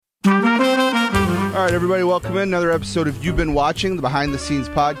All right, everybody, welcome in another episode of You've Been Watching, the Behind the Scenes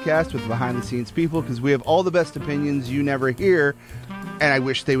podcast with Behind the Scenes people, because we have all the best opinions you never hear, and I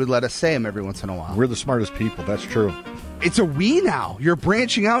wish they would let us say them every once in a while. We're the smartest people, that's true. It's a we now. You're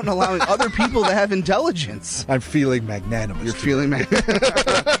branching out and allowing other people to have intelligence. I'm feeling magnanimous. You're feeling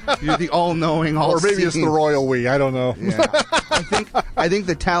You're the all-knowing, all-seeing. Or maybe it's the royal we. I don't know. Yeah. I think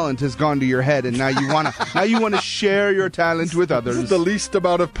the talent has gone to your head, and now you want to share your talent with others. The least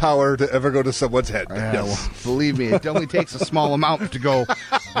amount of power to ever go to someone's head. Well, believe me, it only takes a small amount to go.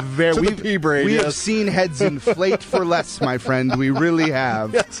 The pea-brain, we have seen heads inflate for less, my friend. We really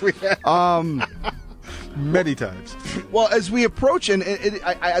have. Yes, we have. Many times. Well, as we approach, and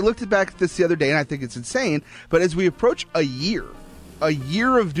I looked back at this the other day, and I think it's insane, but as we approach a year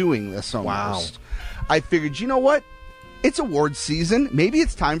of doing this almost, I figured, you know what? It's awards season. Maybe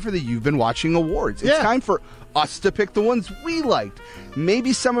it's time for the You've Been Watching awards. It's time for us to pick the ones we liked.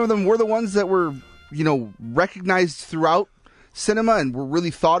 Maybe some of them were the ones that were, recognized throughout cinema and were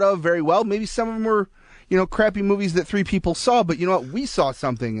really thought of very well. Maybe some of them were, crappy movies that three people saw, but you know what? We saw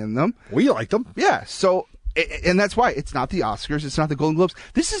something in them. We liked them. Yeah, so, and that's why it's not the Oscars, it's not the Golden Globes.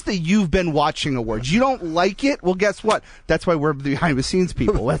 This is the You've Been Watching awards. You don't like it? Well, guess what? That's why we're the behind-the-scenes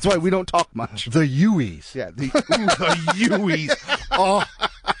people. That's why we don't talk much. The Youvies. Yeah, the Youvies. Oh,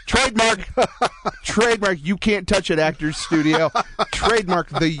 trademark. You can't touch it, Actors Studio. Trademark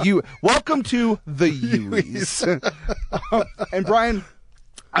the You. Welcome to the Youvies. And Brian,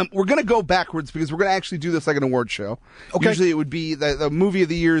 we're going to go backwards because we're going to actually do this like an award show. Okay. Usually it would be the movie of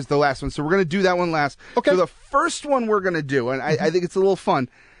the year is the last one, so we're going to do that one last. Okay. So the first one we're going to do, and I think it's a little fun,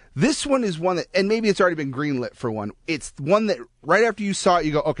 this one is one that, and maybe it's already been greenlit for one, it's one that right after you saw it,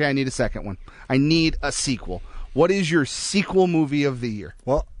 you go, okay, I need a second one. I need a sequel. What is your sequel movie of the year?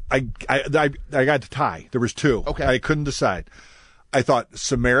 Well, I got to tie. There was two. Okay. I couldn't decide. I thought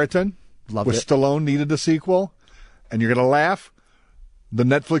Samaritan with Stallone needed a sequel, and you're going to laugh. The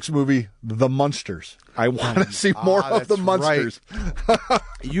Netflix movie, The Munsters. I want to see more of The Munsters. Right.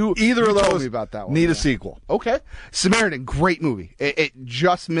 Either of those about that one, need a sequel. Okay. Samaritan, great movie. It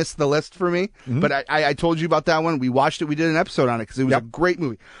just missed the list for me, but I told you about that one. We watched it. We did an episode on it because it was a great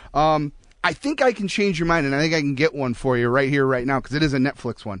movie. I think I can change your mind, and I think I can get one for you right here, right now, because it is a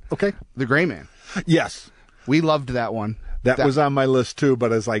Netflix one. Okay. The Gray Man. Yes. We loved that one. That was on my list, too,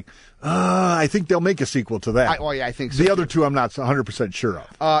 but it's like, I think they'll make a sequel to that. I think so. The other two I'm not 100% sure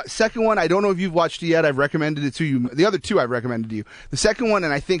of. Second one, I don't know if you've watched it yet. I've recommended it to you. The other two I've recommended to you. The second one,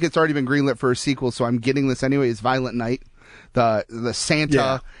 and I think it's already been greenlit for a sequel, so I'm getting this anyway, is Violent Night. The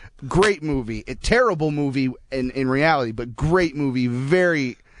Santa. Great movie. A terrible movie in reality, but great movie.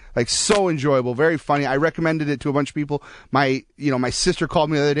 Very... so enjoyable, very funny. I recommended it to a bunch of people. My sister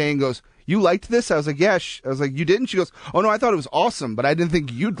called me the other day and goes, "You liked this?" I was like, "Yeah." I was like, "You didn't?" She goes, "Oh no, I thought it was awesome, but I didn't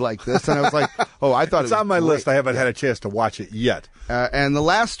think you'd like this." And I was like, "Oh, I thought it's it was on my great." list. I haven't had a chance to watch it yet. And the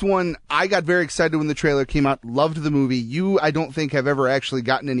last one, I got very excited when the trailer came out. Loved the movie. You, I don't think, have ever actually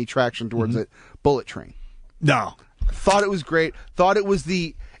gotten any traction towards it. Bullet Train. No. Thought it was great. Thought it was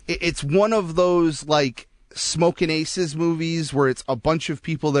it's one of those Smokin' Aces movies where it's a bunch of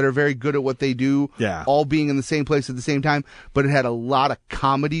people that are very good at what they do, all being in the same place at the same time, but it had a lot of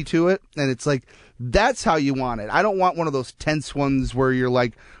comedy to it, and it's that's how you want it. I don't want one of those tense ones where you're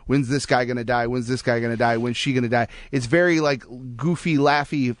like, when's this guy gonna die, when's this guy gonna die, when's she gonna die. It's very goofy,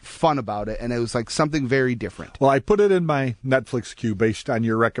 laughy fun about it, and it was something very different. Well, I put it in my Netflix queue based on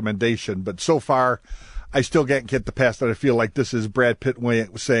your recommendation, but so far I still can't get the past that. I feel like this is Brad Pitt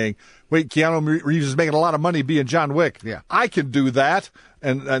saying, wait, Keanu Reeves is making a lot of money being John Wick. Yeah. I can do that.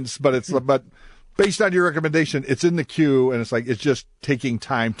 But based on your recommendation, it's in the queue, and it's just taking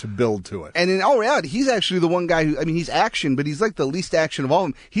time to build to it. And in all reality, he's actually the one guy who, he's action, but he's the least action of all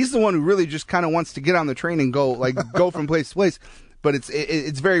of them. He's the one who really just kind of wants to get on the train and go, go from place to place. But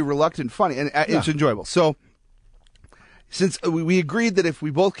it's very reluctant funny, and it's enjoyable. So, since we agreed that if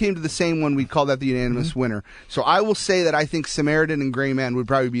we both came to the same one, we'd call that the unanimous winner. So I will say that I think Samaritan and Gray Man would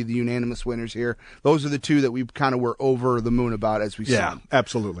probably be the unanimous winners here. Those are the two that we kind of were over the moon about as we saw. Yeah,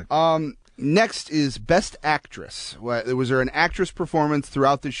 absolutely. Next is Best Actress. Was there an actress performance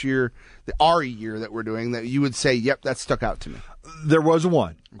throughout this year, our year that we're doing, that you would say, yep, that stuck out to me? There was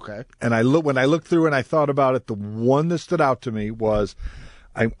one. Okay. And when I looked through and I thought about it, the one that stood out to me was,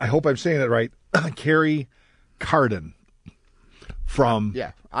 I hope I'm saying it right, Carrie Carden. From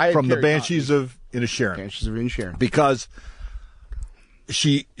the Banshees of Inisherin. Banshees of Inisherin. Because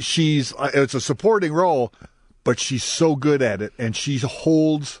she's it's a supporting role, but she's so good at it, and she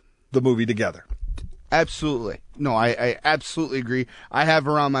holds the movie together. Absolutely. No, I absolutely agree. I have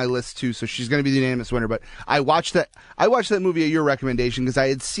her on my list too, so she's going to be the unanimous winner. But I watched that movie at your recommendation because I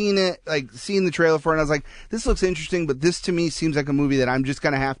had seen it, like seen the trailer for it, and I was like, this looks interesting, but this to me seems like a movie that I'm just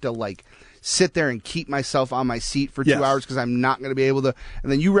going to have to like sit there and keep myself on my seat for 2 hours because I'm not going to be able to.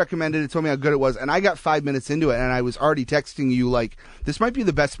 And then you recommended it, told me how good it was, and I got 5 minutes into it, and I was already texting you like, this might be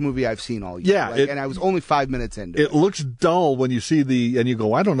the best movie I've seen all year. Yeah, and I was only 5 minutes into it. It looks dull when you see and you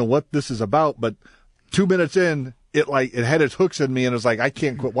go, I don't know what this is about, but 2 minutes in, it had its hooks in me, and it was like, I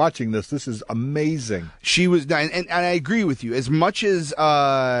can't quit watching this. This is amazing. She was, and I agree with you. As much as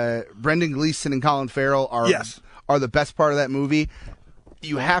Brendan Gleeson and Colin Farrell are the best part of that movie,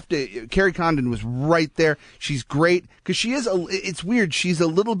 you have to. Carrie Condon was right there. She's great because she is. It's weird. She's a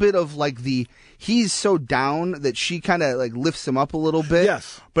little bit of like he's so down that she kind of like lifts him up a little bit.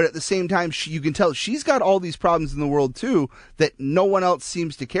 Yes. But at the same time, you can tell she's got all these problems in the world too that no one else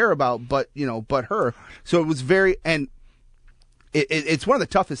seems to care about, but her. So it was very and. It's one of the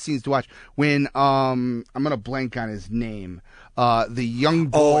toughest scenes to watch when I'm gonna blank on his name. The young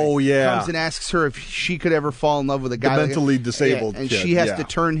boy comes and asks her if she could ever fall in love with a guy mentally disabled and kid. she has to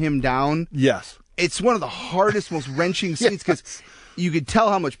turn him down. Yes, it's one of the hardest, most wrenching scenes because you could tell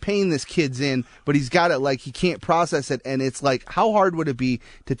how much pain this kid's in, but he's got it like he can't process it, and it's like, how hard would it be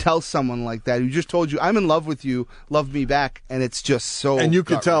to tell someone like that who just told you, "I'm in love with you, love me back," and it's just so. And you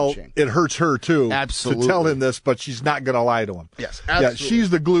could tell it hurts her too, absolutely, to tell him this, but she's not going to lie to him. Yes, absolutely. Yeah, she's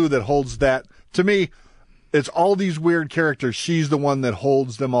the glue that holds that. To me, it's all these weird characters. She's the one that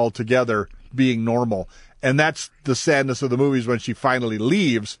holds them all together, being normal, and that's the sadness of the movies. When she finally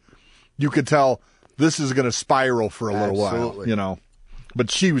leaves, you could tell this is going to spiral for a little while,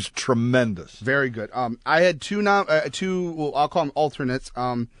 But she was tremendous. Very good. I had two. Well, I'll call them alternates.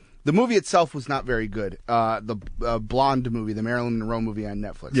 The movie itself was not very good. The Blonde movie, the Marilyn Monroe movie on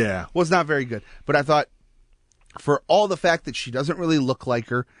Netflix, was not very good. But I thought, for all the fact that she doesn't really look like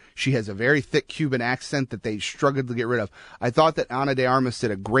her, she has a very thick Cuban accent that they struggled to get rid of. I thought that Ana de Armas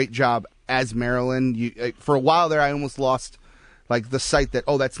did a great job as Marilyn. For a while there, I almost lost the sight that,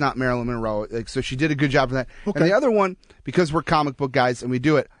 that's not Marilyn Monroe. So she did a good job of that. Okay. And the other one, because we're comic book guys and we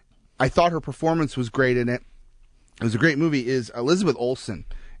do it, I thought her performance was great in it. It was a great movie. Is Elizabeth Olsen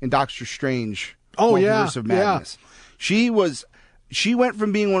in Doctor Strange? Multiverse of Madness. Yeah. She went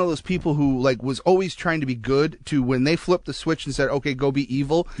from being one of those people who was always trying to be good to when they flipped the switch and said, "Okay, go be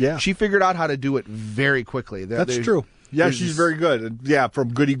evil." Yeah. She figured out how to do it very quickly. That's true. Yeah, she's very good. Yeah,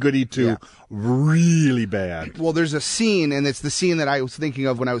 from goody-goody to really bad. Well, there's a scene, and it's the scene that I was thinking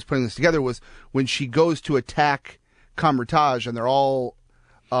of when I was putting this together, was when she goes to attack Kamar-Taj, and they're all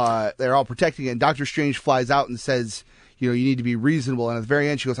protecting it, and Doctor Strange flies out and says, you need to be reasonable. And at the very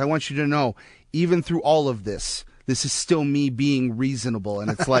end, she goes, "I want you to know, even through all of this is still me being reasonable."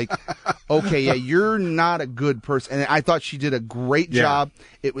 And it's like, okay, yeah, you're not a good person. And I thought she did a great job.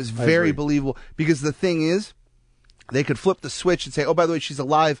 It was very believable, because the thing is, they could flip the switch and say, "Oh, by the way, she's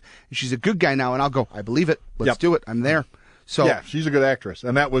alive and she's a good guy now," and I'll go, "I believe it. Let's do it. I'm there." So yeah, she's a good actress,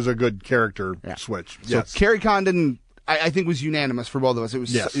 and that was a good character switch. So Carrie Condon, I think, was unanimous for both of us. It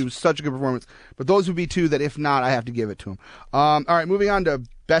was such a good performance. But those would be two that, if not, I have to give it to him. All right, moving on to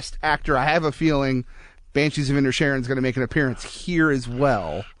Best Actor. I have a feeling Banshees of Inisherin is going to make an appearance here as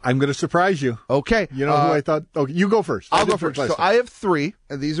well. I'm going to surprise you. Okay. You know who I thought? Okay, you go first. I'll go first. So I have three.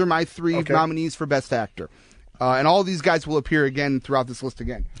 These are my three nominees for Best Actor. And all these guys will appear again throughout this list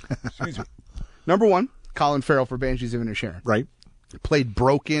again. Excuse me. Number one, Colin Farrell for Banshees of Inisherin. Right. Played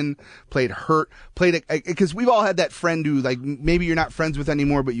broken, played hurt, played because we've all had that friend who maybe you're not friends with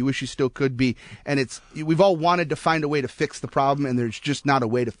anymore, but you wish you still could be. And we've all wanted to find a way to fix the problem, and there's just not a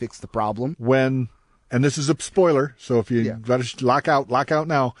way to fix the problem. And this is a spoiler, so if you got to lock out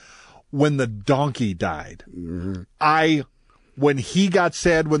now. When the donkey died, when he got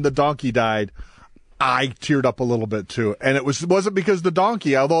sad when the donkey died, I teared up a little bit too. And it wasn't because the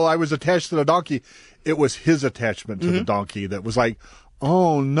donkey, although I was attached to the donkey, it was his attachment to the donkey that was like,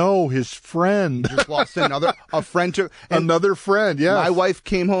 oh no, his friend. Just lost another friend. Another friend, yeah. My wife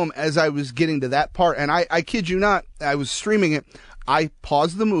came home as I was getting to that part, and I kid you not, I was streaming it. I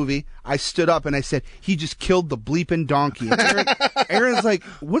paused the movie. I stood up and I said, "He just killed the bleeping donkey." And Aaron's like,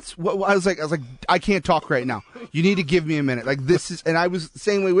 "What?" I was like, "I can't talk right now. You need to give me a minute." And I was the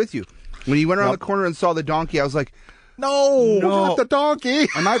same way with you. When he went around the corner and saw the donkey, I was like, No, not the donkey.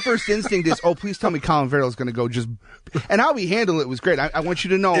 And my first instinct is, oh, please tell me Colin Farrell's going to go just... And how he handled it was great. I want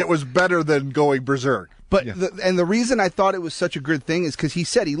you to know... It was better than going berserk. But the reason I thought it was such a good thing is because he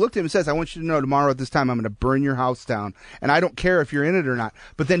looked at him and says, I want you to know tomorrow at this time I'm going to burn your house down. And I don't care if you're in it or not.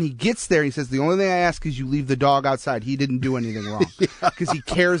 But then he gets there and he says, the only thing I ask is you leave the dog outside. He didn't do anything wrong. Because he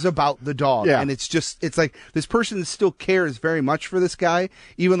cares about the dog. Yeah. And it's like this person still cares very much for this guy,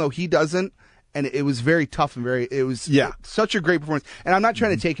 even though he doesn't. And it was very tough and it was such a great performance. And I'm not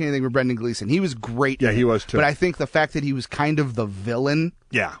trying to take anything from Brendan Gleeson. He was great. Yeah, he was too. But I think the fact that he was kind of the villain,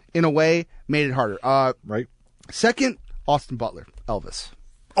 in a way, made it harder. Right. Second, Austin Butler, Elvis.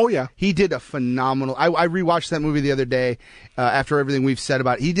 Oh, yeah. He did a phenomenal... I rewatched that movie the other day after everything we've said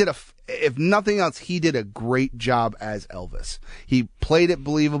about it. He did if nothing else, he did a great job as Elvis. He played it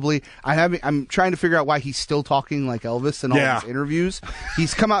believably. I'm trying to figure out why he's still talking like Elvis in all his interviews.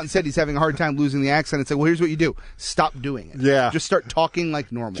 He's come out and said he's having a hard time losing the accent and said, well, here's what you do. Stop doing it. Yeah. Just start talking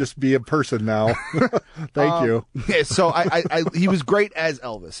like normal. Just be a person now. Thank you. Yeah, so he was great as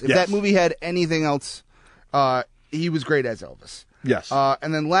Elvis. If that movie had anything else, he was great as Elvis. Yes.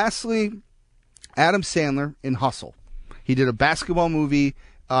 And then lastly, Adam Sandler in Hustle. He did a basketball movie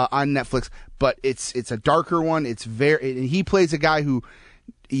on Netflix, but it's a darker one. And he plays a guy who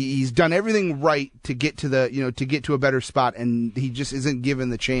he's done everything right to get to a better spot, and he just isn't given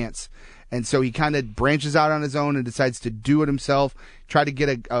the chance. And so he kind of branches out on his own and decides to do it himself, try to get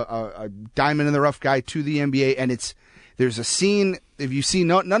a diamond in the rough guy to the NBA. And there's a scene, if you see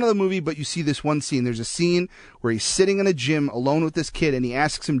none of the movie, but you see this one scene, there's a scene where he's sitting in a gym alone with this kid, and he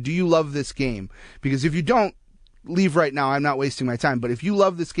asks him, do you love this game? Because if you don't, leave right now. I'm not wasting my time. But if you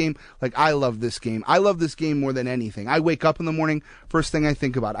love this game, like I love this game, I love this game more than anything. I wake up in the morning, first thing I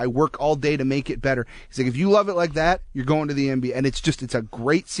think about, I work all day to make it better. He's like, if you love it like that, you're going to the NBA. And it's a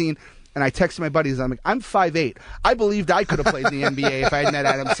great scene. And I texted my buddies, I'm like, I'm 5'8". I believed I could have played in the NBA if I had met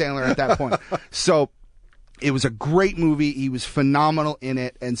Adam Sandler at that point. So it was a great movie. He was phenomenal in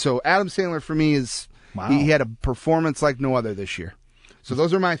it. And so Adam Sandler for me is, he had a performance like no other this year. So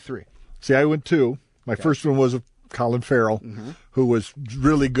those are my three. See, I went two. My first one was Colin Farrell, who was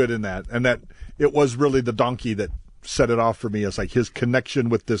really good in that. And that it was really the donkey that set it off for me. It's like his connection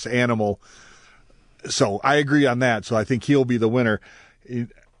with this animal. So I agree on that. So I think he'll be the winner.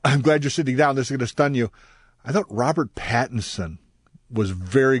 I'm glad you're sitting down. This is going to stun you. I thought Robert Pattinson was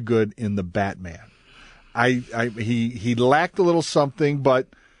very good in the Batman. He lacked a little something, but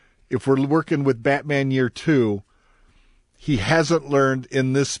if we're working with Batman Year 2, he hasn't learned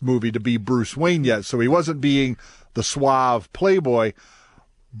in this movie to be Bruce Wayne yet. So he wasn't being the suave playboy,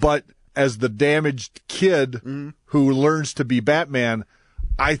 but as the damaged kid who learns to be Batman,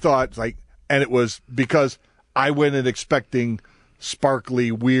 I thought and it was because I went in expecting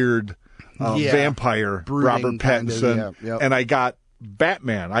sparkly, weird vampire Robert Pattinson, and I got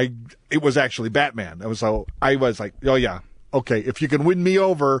Batman. It was actually Batman. I was like, oh yeah, okay. If you can win me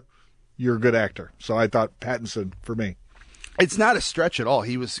over, you're a good actor. So I thought Pattinson for me. It's not a stretch at all.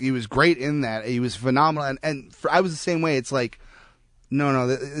 He was great in that. He was phenomenal, and I was the same way. It's like, no,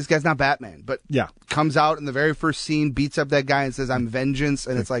 this guy's not Batman, but comes out in the very first scene, beats up that guy, and says, "I'm vengeance,"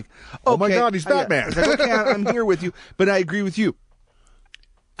 and it's like, okay, oh my God, he's Batman. It's like, okay, I'm here with you, but I agree with you.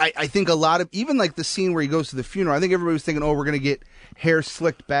 I think a lot of, even like the scene where he goes to the funeral, I think everybody was thinking, oh, we're going to get hair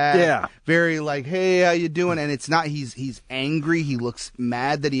slicked back. Yeah. Very like, hey, how you doing? And it's not, he's angry. He looks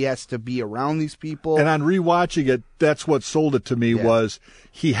mad that he has to be around these people. And on rewatching it, that's what sold it to me was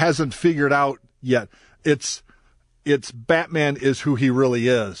he hasn't figured out yet. It's Batman is who he really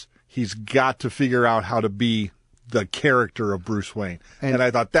is. He's got to figure out how to be the character of Bruce Wayne. And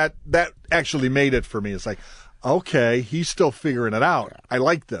I thought that actually made it for me. It's like, okay, he's still figuring it out. I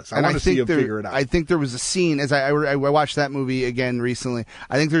like this. I want to see him figure it out. I think there was a scene, as I watched that movie again recently,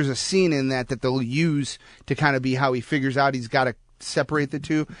 I think there's a scene in that they'll use to kind of be how he figures out he's got to separate the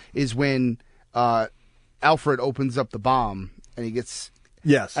two, is when Alfred opens up the bomb and he gets...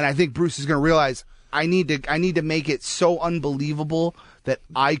 Yes. And I think Bruce is going to realize, I need to make it so unbelievable that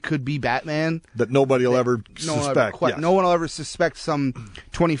I could be Batman. That nobody will ever suspect. No one will ever suspect some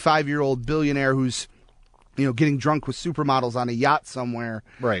 25-year-old billionaire who's getting drunk with supermodels on a yacht somewhere.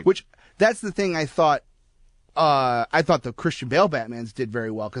 Right. Which, that's the thing I thought the Christian Bale Batmans did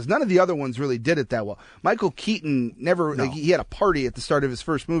very well, because none of the other ones really did it that well. Michael Keaton never, he had a party at the start of his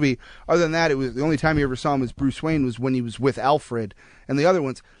first movie. Other than that, it was the only time you ever saw him as Bruce Wayne was when he was with Alfred. And the other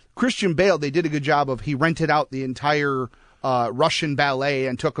ones, Christian Bale, they did a good job of, he rented out the entire Russian ballet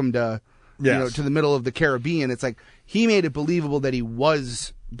and took him to, to the middle of the Caribbean. It's like, he made it believable that he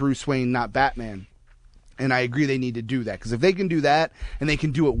was Bruce Wayne, not Batman. And I agree they need to do that, because if they can do that and they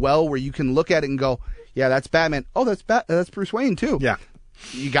can do it well, where you can look at it and go, yeah, that's Batman. Oh, that's Bruce Wayne too. Yeah.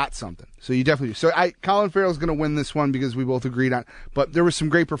 You got something. So you definitely do. So Colin Farrell's going to win this one because we both agreed on. But there were some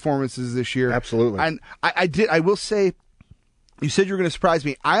great performances this year. Absolutely. And I will say, you said you were going to surprise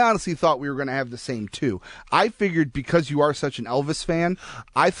me. I honestly thought we were going to have the same too. I figured because you are such an Elvis fan,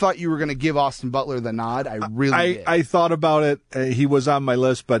 I thought you were going to give Austin Butler the nod. I really did. I thought about it. He was on my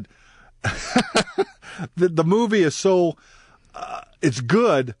list, but the movie is so it's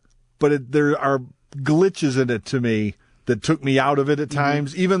good, but there are glitches in it to me that took me out of it at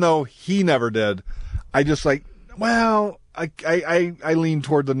times, even though he never did. I just like, well, I lean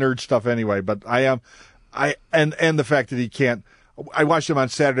toward the nerd stuff anyway, but and the fact that he can't. I watched him on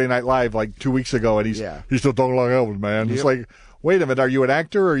Saturday Night Live like 2 weeks ago, and he's still talking like Elvis, man. Yep. It's like, wait a minute, are you an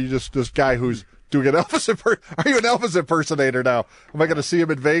actor, or are you just this guy who's doing an Elvis Are you an Elvis impersonator now? Am I going to see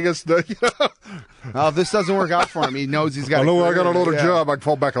him in Vegas? Well, if this doesn't work out for him, he knows he's got. I know I got another job. I can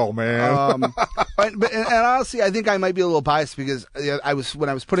fall back home, man. But honestly, I think I might be a little biased because when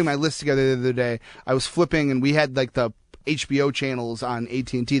I was putting my list together the other day, I was flipping, and we had like the HBO channels on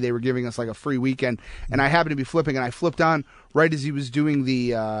AT&T. They were giving us like a free weekend, and I happened to be flipping, and I flipped on right as he was doing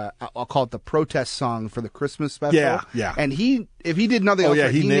the I'll call it the protest song for the Christmas special. Yeah. And if he did nothing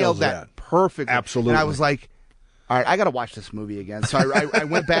else, he nailed that perfectly. Absolutely. And I was like, all right, I got to watch this movie again. So I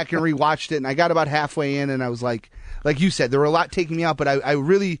went back and rewatched it, and I got about halfway in, and I was like you said, there were a lot taking me out, but I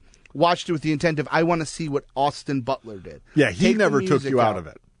really watched it with the intent of I want to see what Austin Butler did. Yeah, he never took you out of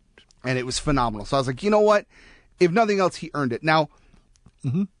it. And it was phenomenal. So I was like, you know what? If nothing else, he earned it. Now,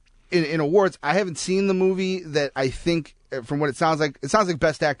 in awards, I haven't seen the movie that I think, from what it sounds like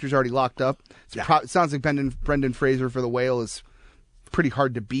Best Actor's already locked up. It sounds like Brendan Fraser for The Whale is pretty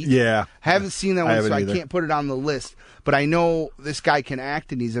hard to beat. Yeah. Haven't seen that one, so either. I can't put it on the list. But I know this guy can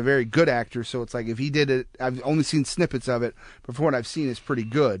act, and he's a very good actor. So it's like if he did it, I've only seen snippets of it, but from what I've seen, it's pretty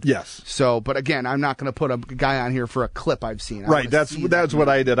good. Yes. So, but again, I'm not going to put a guy on here for a clip I've seen. Right. That's what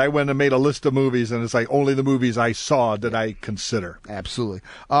I did. I went and made a list of movies, and it's like only the movies I saw did I consider. Absolutely.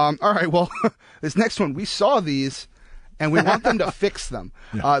 All right. Well, this next one, we saw these, and we want them to fix them.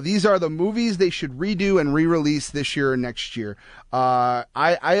 Yeah. These are the movies they should redo and re-release this year or next year. I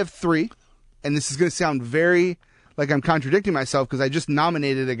have 3, and this is going to sound very like I'm contradicting myself because I just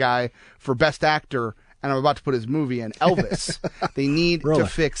nominated a guy for Best Actor, and I'm about to put his movie in. Elvis. They need to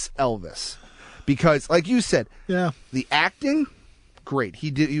fix Elvis because, like you said, the acting, great.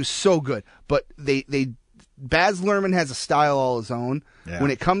 He was so good, but Baz Luhrmann has a style all his own. Yeah. When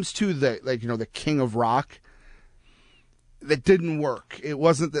it comes to the King of Rock, that didn't work. It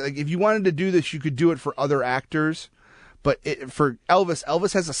wasn't like if you wanted to do this, you could do it for other actors, but for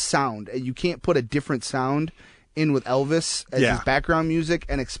Elvis has a sound, and you can't put a different sound in with Elvis as his background music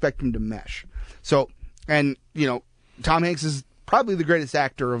and expect him to mesh. So, and Tom Hanks is probably the greatest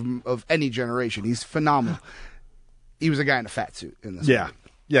actor of any generation. He's phenomenal. He was a guy in a fat suit in this movie.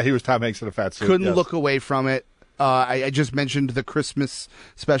 Yeah, he was Tom Hanks in a fat suit. Couldn't look away from it. I just mentioned the Christmas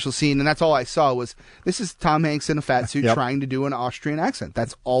special scene, and that's all I saw was this is Tom Hanks in a fat suit trying to do an Austrian accent.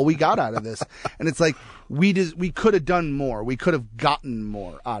 That's all we got out of this. And it's like, we could have done more. We could have gotten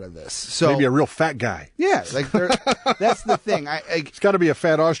more out of this. So maybe a real fat guy. Yeah, like that's the thing. It's got to be a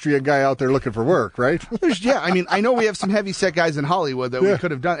fat Austrian guy out there looking for work, right? I mean, I know we have some heavy set guys in Hollywood that we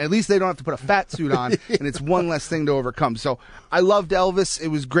could have done. At least they don't have to put a fat suit on, and it's one less thing to overcome. So I loved Elvis. It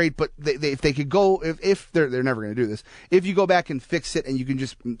was great, but if they could go, if they're never going to do this, if you go back and fix it and you can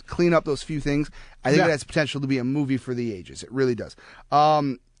just clean up those few things, I think it has potential to be a movie for the ages. It really does.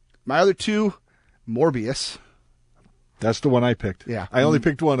 My other 2, Morbius. That's the one I picked. Yeah, I only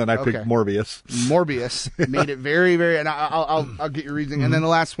picked one, and I picked Morbius. Morbius made it very, very, and I'll get your reasoning. And then the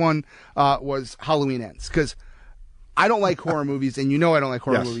last one was Halloween Ends, because I don't like horror movies, and I don't like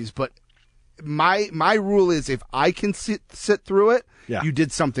horror movies, but my rule is if I can sit through it, you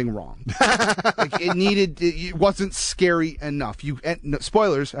did something wrong. Like it wasn't scary enough.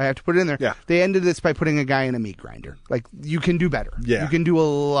 Spoilers, I have to put it in there. Yeah. They ended this by putting a guy in a meat grinder. Like, you can do better. Yeah. You can do a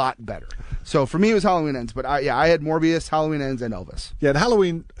lot better. So for me, it was Halloween Ends, but I had Morbius, Halloween Ends, and Elvis. Yeah, and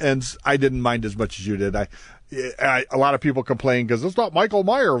Halloween Ends, I didn't mind as much as you did. A lot of people complain because it's not Michael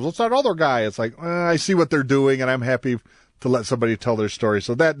Myers, it's that other guy. It's like, I see what they're doing, and I'm happy to let somebody tell their story.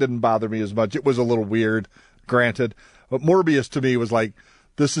 So that didn't bother me as much. It was a little weird, granted. But Morbius to me was like,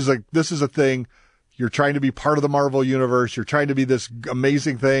 this is a thing. You're trying to be part of the Marvel universe. You're trying to be this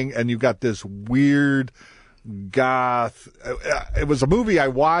amazing thing, and you've got this weird goth. It was a movie I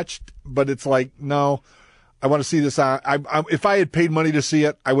watched, but it's like, no, I want to see this on. If I had paid money to see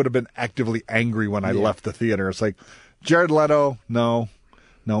it, I would have been actively angry when I left the theater. It's like, Jared Leto, no,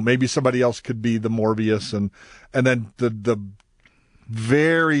 maybe somebody else could be the Morbius, and then the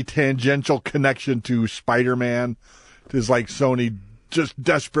very tangential connection to Spider-Man. It's like Sony just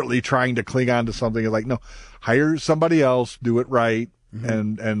desperately trying to cling on to something. It's like, no, hire somebody else, do it right,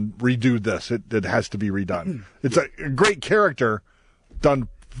 and redo this. It has to be redone. It's a great character done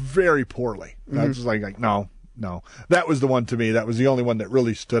very poorly. That's just like no. That was the one to me. That was the only one that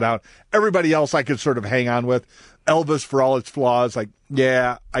really stood out. Everybody else I could sort of hang on with. Elvis, for all its flaws, like,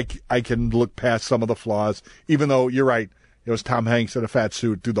 yeah, I can look past some of the flaws, even though you're right. It was Tom Hanks in a fat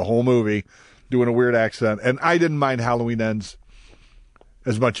suit through the whole movie doing a weird accent. And I didn't mind Halloween Ends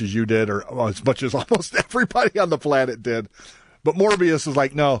as much as you did, or as much as almost everybody on the planet did. But Morbius is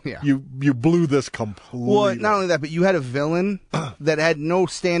like, no, you blew this completely. Well, not only that, but you had a villain that had no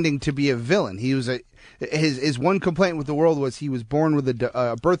standing to be a villain. He was his one complaint with the world was he was born with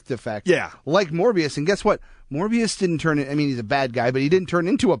a birth defect. Yeah. Like Morbius. And guess what? Morbius didn't turn in. I mean, he's a bad guy, but he didn't turn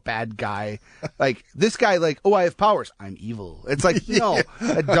into a bad guy. Like, this guy, like, oh, I have powers. I'm evil. It's like, no,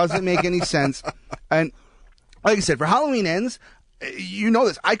 it doesn't make any sense. And like I said, for Halloween Ends, you know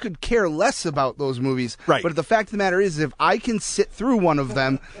this, I could care less about those movies. Right. But the fact of the matter is, if I can sit through one of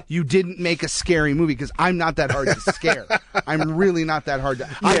them, you didn't make a scary movie, because I'm not that hard to scare. I'm really not that hard to...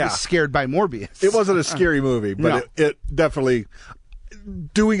 I was scared by Morbius. It wasn't a scary movie, but it definitely...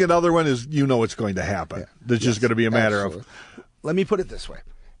 Doing another one is, you know, it's going to happen. Yeah. It's just going to be a matter of... Let me put it this way.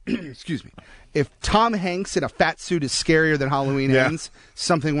 Excuse me. If Tom Hanks in a fat suit is scarier than Halloween Ends,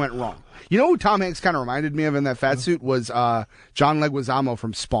 something went wrong. You know who Tom Hanks kind of reminded me of in that fat suit was John Leguizamo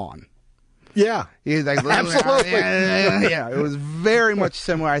from Spawn. Yeah. He's like, absolutely. Yeah, it was very much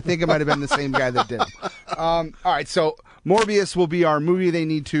similar. I think it might have been the same guy that did it. All right, so Morbius will be our movie they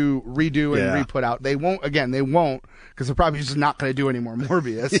need to redo and re-put out. They won't, because they're probably just not going to do any more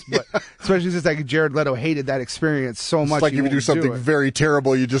Morbius. But especially since like Jared Leto hated that experience so much. It's like if you do something very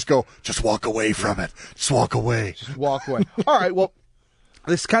terrible, you just go, just walk away from it. Just walk away. Just walk away. All right, well,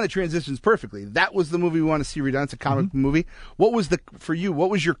 this kind of transitions perfectly. That was the movie we want to see redone. It's a comic book movie. What was what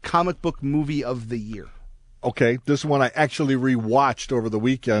was your comic book movie of the year? Okay, this one I actually rewatched over the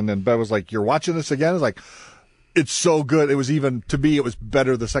weekend, and Ben was like, "You're watching this again?" I was like, "It's so good." It was even, to me, it was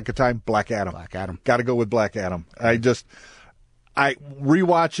better the second time. Black Adam. Got to go with Black Adam. I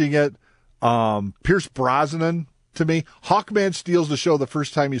rewatching it. Pierce Brosnan, to me, Hawkman steals the show the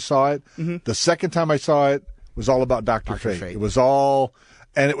first time you saw it. The second time I saw it was all about Dr. Fate. It was all.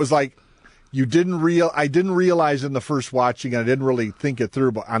 And it was like, I didn't realize in the first watching, and I didn't really think it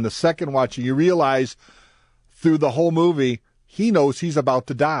through, but on the second watching, you realize through the whole movie, he knows he's about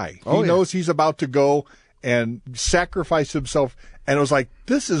to die. He knows he's about to go and sacrifice himself. And it was like,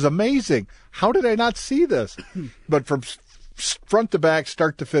 this is amazing. How did I not see this? But from front to back,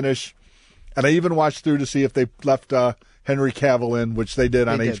 start to finish, and I even watched through to see if they left Henry Cavill in, which they did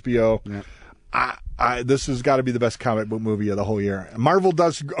on HBO. Yeah. This has got to be the best comic book movie of the whole year. Marvel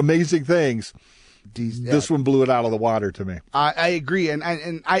does amazing things. This one blew it out of the water to me. I agree, and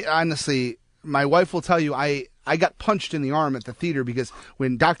I honestly, my wife will tell you, I got punched in the arm at the theater because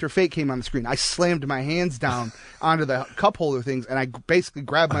when Dr. Fate came on the screen, I slammed my hands down onto the cup holder things, and I basically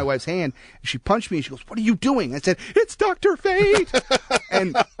grabbed my wife's hand, and she punched me, and she goes, "What are you doing?" I said, "It's Dr. Fate!"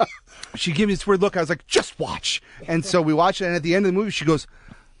 And she gave me this weird look. I was like, "Just watch." And so we watched it, and at the end of the movie, she goes,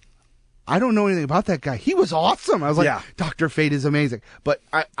 "I don't know anything about that guy. He was awesome." I was like, Dr. Fate is amazing. But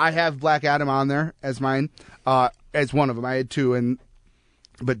I have Black Adam on there as mine, as one of them. I had two.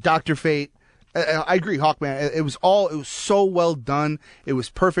 But Dr. Fate, I agree, Hawkman. It was so well done. It was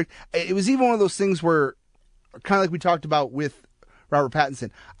perfect. It was even one of those things where, kind of like we talked about with Robert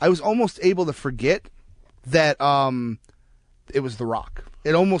Pattinson, I was almost able to forget that it was The Rock.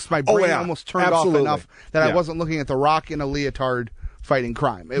 My brain almost turned off enough that I wasn't looking at The Rock in a leotard fighting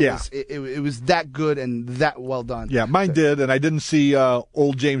crime. It was that good and that well done. Yeah, mine did, and I didn't see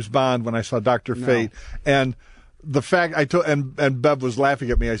old James Bond when I saw Dr. Fate. And the fact and Bev was laughing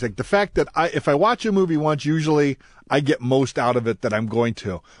at me. I was like, the fact that if I watch a movie once, usually I get most out of it that I'm going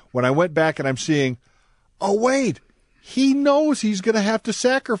to. When I went back and I'm seeing, oh wait, he knows he's going to have to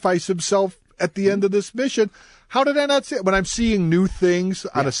sacrifice himself at the end of this mission. How did I not see it? When I'm seeing new things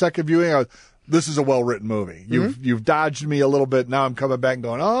on a second viewing, this is a well-written movie. You've dodged me a little bit. Now I'm coming back and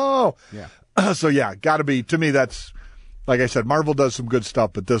going, oh. Yeah. So, got to be, to me, that's, like I said, Marvel does some good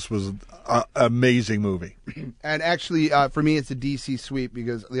stuff, but this was an amazing movie. And actually, for me, it's a DC sweep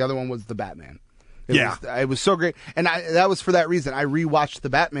because the other one was The Batman. It was so great. And that was for that reason. I rewatched The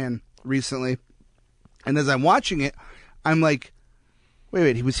Batman recently, and as I'm watching it, I'm like,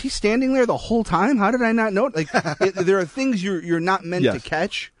 wait, was he standing there the whole time? How did I not know? Like, there are things you're not meant to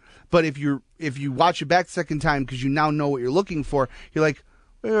catch. But if you watch it back the second time because you now know what you're looking for, you're like,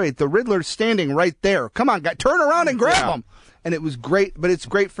 wait, the Riddler's standing right there. Come on, guy, turn around and grab him. And it was great, but it's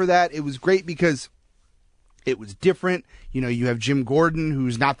great for that. It was great because it was different. You know, you have Jim Gordon,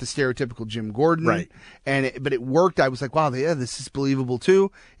 who's not the stereotypical Jim Gordon. Right. But it worked. I was like, wow, yeah, this is believable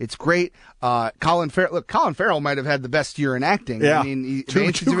too. It's great. Colin Farrell might have had the best year in acting. Yeah. I mean,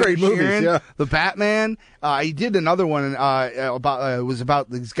 two great movies, yeah. The Batman. He did another one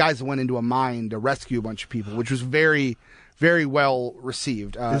about these guys that went into a mine to rescue a bunch of people, which was very, very well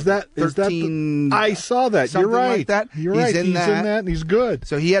received. Is that I saw that. You're right. Like that. You're right. He's in that, and he's good.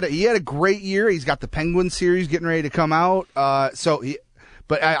 So he had a great year. He's got the Penguin series getting ready to come out.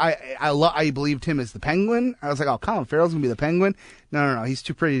 But I believed him as the Penguin. I was like, oh, Colin Farrell's gonna be the Penguin. No, he's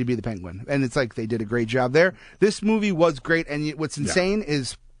too pretty to be the Penguin. And it's like they did a great job there. This movie was great, and what's insane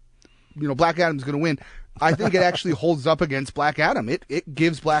is, you know, Black Adam's gonna win. I think it actually holds up against Black Adam. It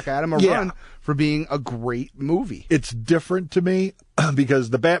gives Black Adam a run for being a great movie. It's different to me because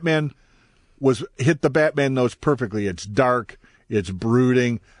the Batman hit the Batman notes perfectly. It's dark, it's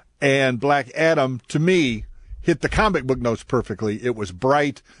brooding, and Black Adam, to me, hit the comic book notes perfectly. It was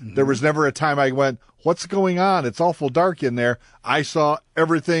bright. Mm-hmm. There was never a time I went, what's going on? It's awful dark in there. I saw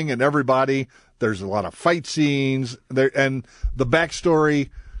everything and everybody. There's a lot of fight scenes there, and the backstory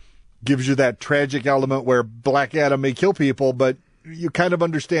gives you that tragic element where Black Adam may kill people, but you kind of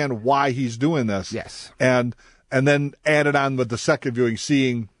understand why he's doing this. Yes. And then added on with the second viewing,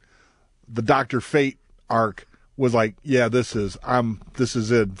 seeing the Dr. Fate arc was like, yeah, this is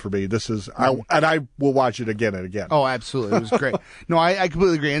it for me. I will watch it again and again. Oh, absolutely. It was great. No, I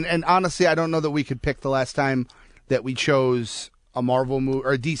completely agree. And honestly, I don't know that we could pick the last time that we chose a Marvel movie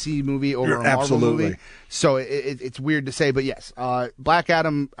or a DC movie over a Marvel movie. So it's weird to say, but yes, Black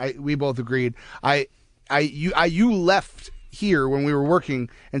Adam. We both agreed. You left here when we were working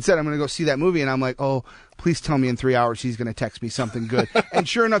and said I'm going to go see that movie, and I'm like, oh, please tell me in 3 hours he's going to text me something good. And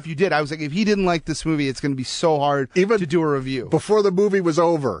sure enough, you did. I was like, if he didn't like this movie, it's going to be so hard to do a review. Before the movie was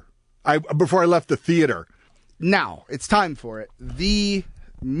over, before I left the theater. Now it's time for it. The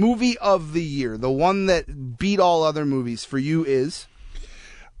movie of the year, the one that beat all other movies for you is?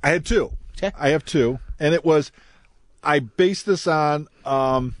 I had two. Okay. I have two. And it was, I based this on,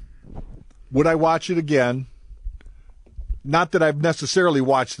 would I watch it again? Not that I've necessarily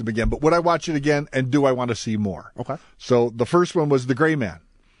watched them again, but would I watch it again, and do I want to see more? Okay. So the first one was The Gray Man.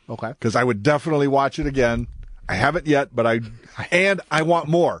 Okay. Because I would definitely watch it again. I haven't yet, but I want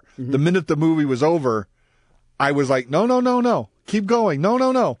more. Mm-hmm. The minute the movie was over, I was like, no. Keep going.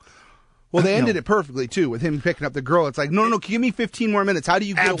 No. Well, they ended it perfectly, too, with him picking up the girl. It's like, no, give me 15 more minutes. How do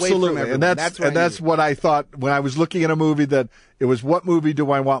you get away from everyone? And that's what I thought when I was looking at a movie, that it was, what movie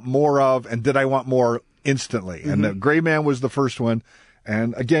do I want more of, and did I want more instantly? Mm-hmm. And The Gray Man was the first one.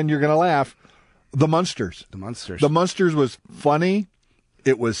 And again, you're going to laugh. The Munsters. The Munsters was funny.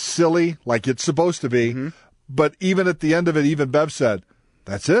 It was silly, like it's supposed to be. Mm-hmm. But even at the end of it, even Bev said,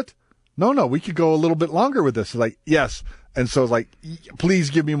 that's it? No, we could go a little bit longer with this. Like, yes. And so it's like, please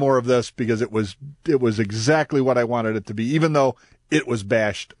give me more of this, because it was exactly what I wanted it to be, even though it was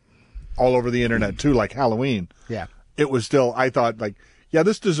bashed all over the internet too, like Halloween. Yeah. It was still, I thought, like, yeah,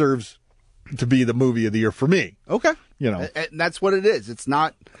 this deserves to be the movie of the year for me. Okay. You know. And that's what it is. It's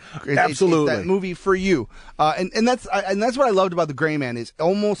not absolutely it's that movie for you. And that's what I loved about The Gray Man, is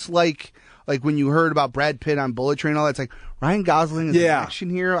almost like when you heard about Brad Pitt on Bullet Train and all that, it's like, Ryan Gosling is an action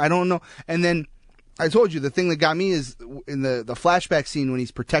hero. I don't know. And then I told you, the thing that got me is in the flashback scene when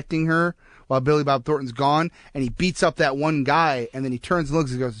he's protecting her while Billy Bob Thornton's gone, and he beats up that one guy, and then he turns and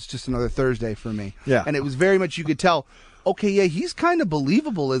looks and goes, it's just another Thursday for me. Yeah. And it was very much, you could tell, okay, yeah, he's kind of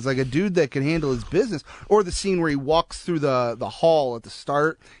believable as like a dude that can handle his business. Or the scene where he walks through the hall at the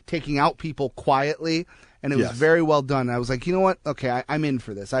start, taking out people quietly, and it was very well done. I was like, you know what? Okay, I'm in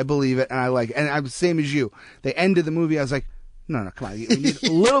for this. I believe it, and I like it. And I was the same as you. They ended the movie, I was like, no, come on. We need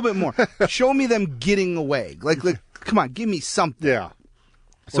a little bit more. Show me them getting away. Like, come on, give me something. Yeah.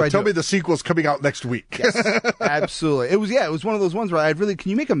 So tell me the sequel's coming out next week. Yes, absolutely. It was one of those ones where can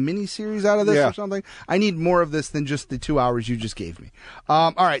you make a mini series out of this or something? I need more of this than just the 2 hours you just gave me.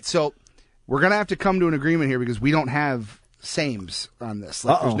 All right, so we're going to have to come to an agreement here, because we don't have sames on this.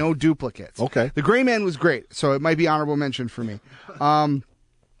 There's no duplicates. Okay. The Gray Man was great, so it might be honorable mention for me.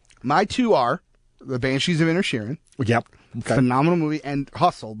 My two are The Banshees of Inisherin. Yep. Okay. Phenomenal movie, and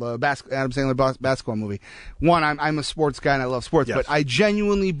Hustle, the Adam Sandler basketball movie. One, I'm a sports guy and I love sports, but I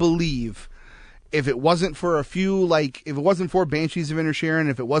genuinely believe if it wasn't for if it wasn't for Banshees of Inisherin,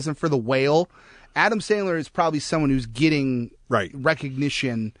 if it wasn't for The Whale, Adam Sandler is probably someone who's getting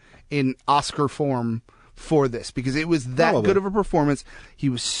recognition in Oscar form for this because it was that good of a performance. He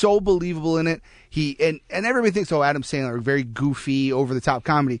was so believable in it. And everybody thinks, Adam Sandler, very goofy, over the top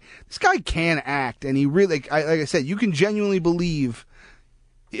comedy. This guy can act, and he really, like I said, you can genuinely believe.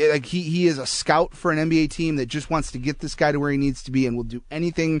 Like he is a scout for an NBA team that just wants to get this guy to where he needs to be and will do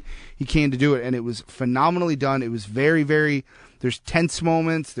anything he can to do it. And it was phenomenally done. It was very, very. There's tense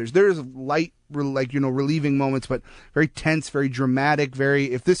moments. There's light, relieving moments, but very tense, very dramatic,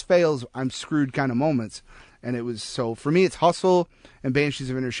 very. If this fails, I'm screwed kind of moments. And it was so for me. It's Hustle and Banshees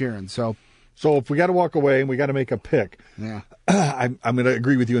of Inisherin. So if we got to walk away and we got to make a pick, yeah, I'm going to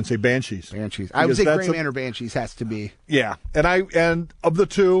agree with you and say Banshees. I would say Gray Man or Banshees has to be. Yeah, and of the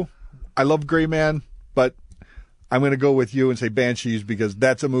two, I love Gray Man, but I'm going to go with you and say Banshees because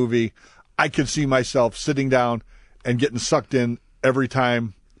that's a movie I can see myself sitting down and getting sucked in every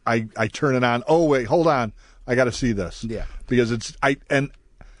time I turn it on. Oh wait, hold on, I got to see this. Yeah, because I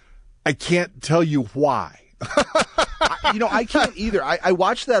can't tell you why. I can't either. I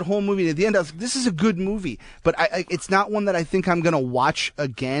watched that whole movie, and at the end I was like, this is a good movie, but it's not one that I think I'm going to watch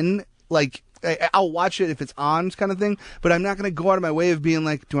again. Like, I'll watch it if it's on kind of thing, but I'm not going to go out of my way of being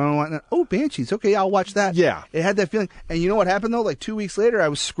like, do I want to, Banshees, okay, I'll watch that. Yeah. It had that feeling. And you know what happened, though? Like 2 weeks later, I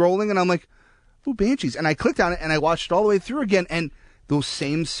was scrolling, and I'm like, Banshees. And I clicked on it, and I watched it all the way through again, and those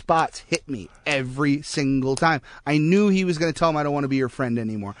same spots hit me every single time. I knew he was going to tell him, I don't want to be your friend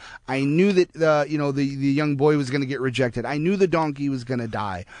anymore. I knew that the young boy was going to get rejected. I knew the donkey was going to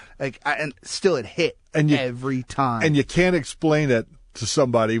die. And still it hit every time. And you can't explain it to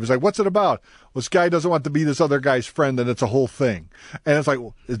somebody. He was like, what's it about? Well, this guy doesn't want to be this other guy's friend, and it's a whole thing. And it's like,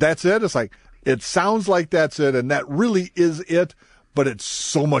 well, that's it? It's like, it sounds like that's it, and that really is it, but it's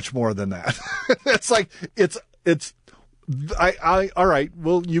so much more than that. It's like, all right.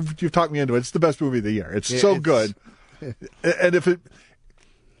 Well, you've talked me into it. It's the best movie of the year. It's so good. And this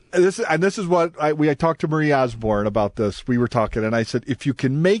is what I talked to Marie Osborne about this. We were talking, and I said, if you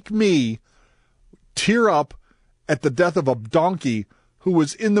can make me tear up at the death of a donkey who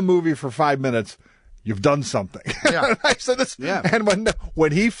was in the movie for 5 minutes, you've done something. Yeah. I said this. Yeah. And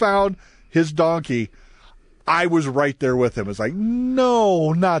when he found his donkey, I was right there with him. It's like,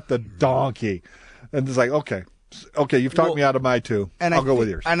 no, not the donkey. And it's like, okay, you've talked me out of my two. And I'll go with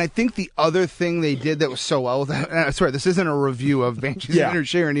yours. And I think the other thing they did that was so well, and I swear, this isn't a review of Banshees of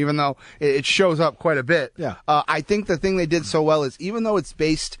Inisherin, even though it shows up quite a bit. Yeah. I think the thing they did so well is, even though it's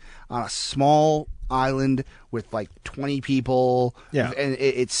based on a small island with like 20 people, and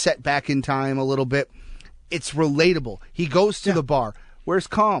it's set back in time a little bit, it's relatable. He goes to the bar. Where's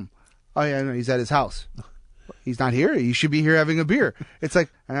Calm? Oh, yeah, no, he's at his house. He's not here. He should be here having a beer. It's like,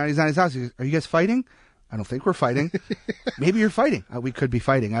 he's not at his house. He goes, are you guys fighting? I don't think we're fighting. Maybe you're fighting. We could be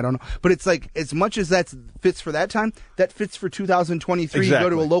fighting. I don't know. But it's like, as much as that fits for that time, that fits for 2023. Exactly. You go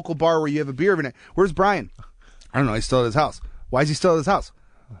to a local bar where you have a beer every night. Where's Brian? I don't know. He's still at his house. Why is he still at his house?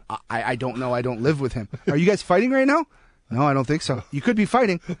 I don't know. I don't live with him. Are you guys fighting right now? No, I don't think so. You could be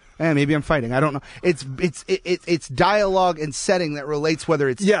fighting. Maybe I'm fighting. I don't know. It's dialogue and setting that relates, whether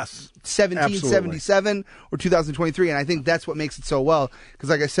it's 1777 or 2023, and I think that's what makes it so well. Because,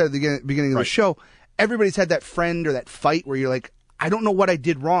 like I said at the beginning of the show, everybody's had that friend or that fight where you're like, I don't know what I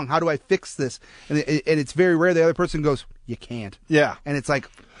did wrong. How do I fix this? And it's very rare the other person goes, you can't. Yeah. And it's like,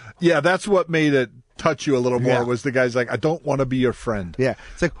 that's what made it touch you a little more, was the guy's like, I don't want to be your friend. Yeah.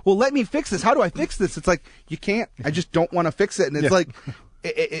 It's like, well, let me fix this. How do I fix this? It's like, you can't. I just don't want to fix it. And it's like,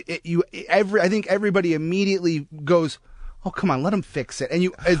 I think everybody immediately goes, oh, come on, let him fix it. And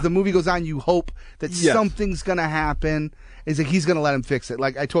as the movie goes on, you hope that something's going to happen. It's like, he's going to let him fix it.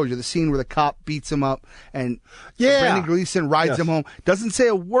 Like I told you, the scene where the cop beats him up and Brendan Gleeson rides him home, doesn't say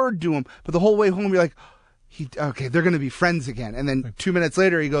a word to him, but the whole way home, you're like, they're going to be friends again. And then 2 minutes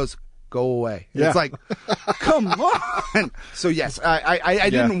later, he goes, go away. Yeah. It's like, come on. So yes, I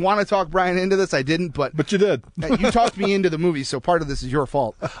didn't want to talk Brian into this. I didn't, but you did. You talked me into the movie, so part of this is your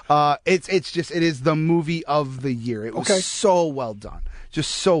fault. It is the movie of the year. It was so well done,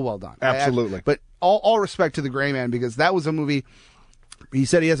 just so well done. Absolutely. But all respect to the Gray Man, because that was a movie. He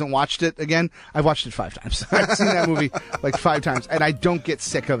said he hasn't watched it again. I've watched it 5 times. I've seen that movie like 5 times, and I don't get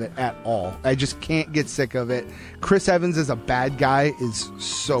sick of it at all. I just can't get sick of it. Chris Evans as a bad guy is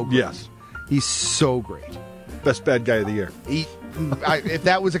so good. Yes. He's so great. Best bad guy of the year. If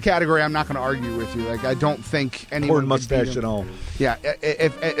that was a category, I'm not going to argue with you. Like, I don't think anyone Porn mustache and all. Yeah.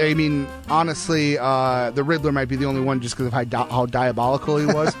 I mean, honestly, the Riddler might be the only one just because of how diabolical he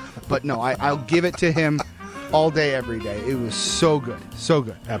was. But no, I'll give it to him. All day, every day. It was so good. So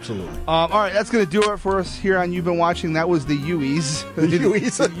good. Absolutely. All right, that's going to do it for us here on You've Been Watching. That was the Youvies. The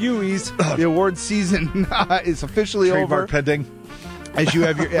Youvies. The Youvies. The award season is officially Trademark over. pending. As you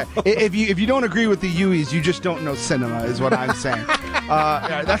have your, if you don't agree with the Youvies, you just don't know cinema, is what I'm saying.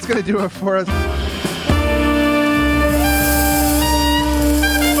 That's going to do it for us.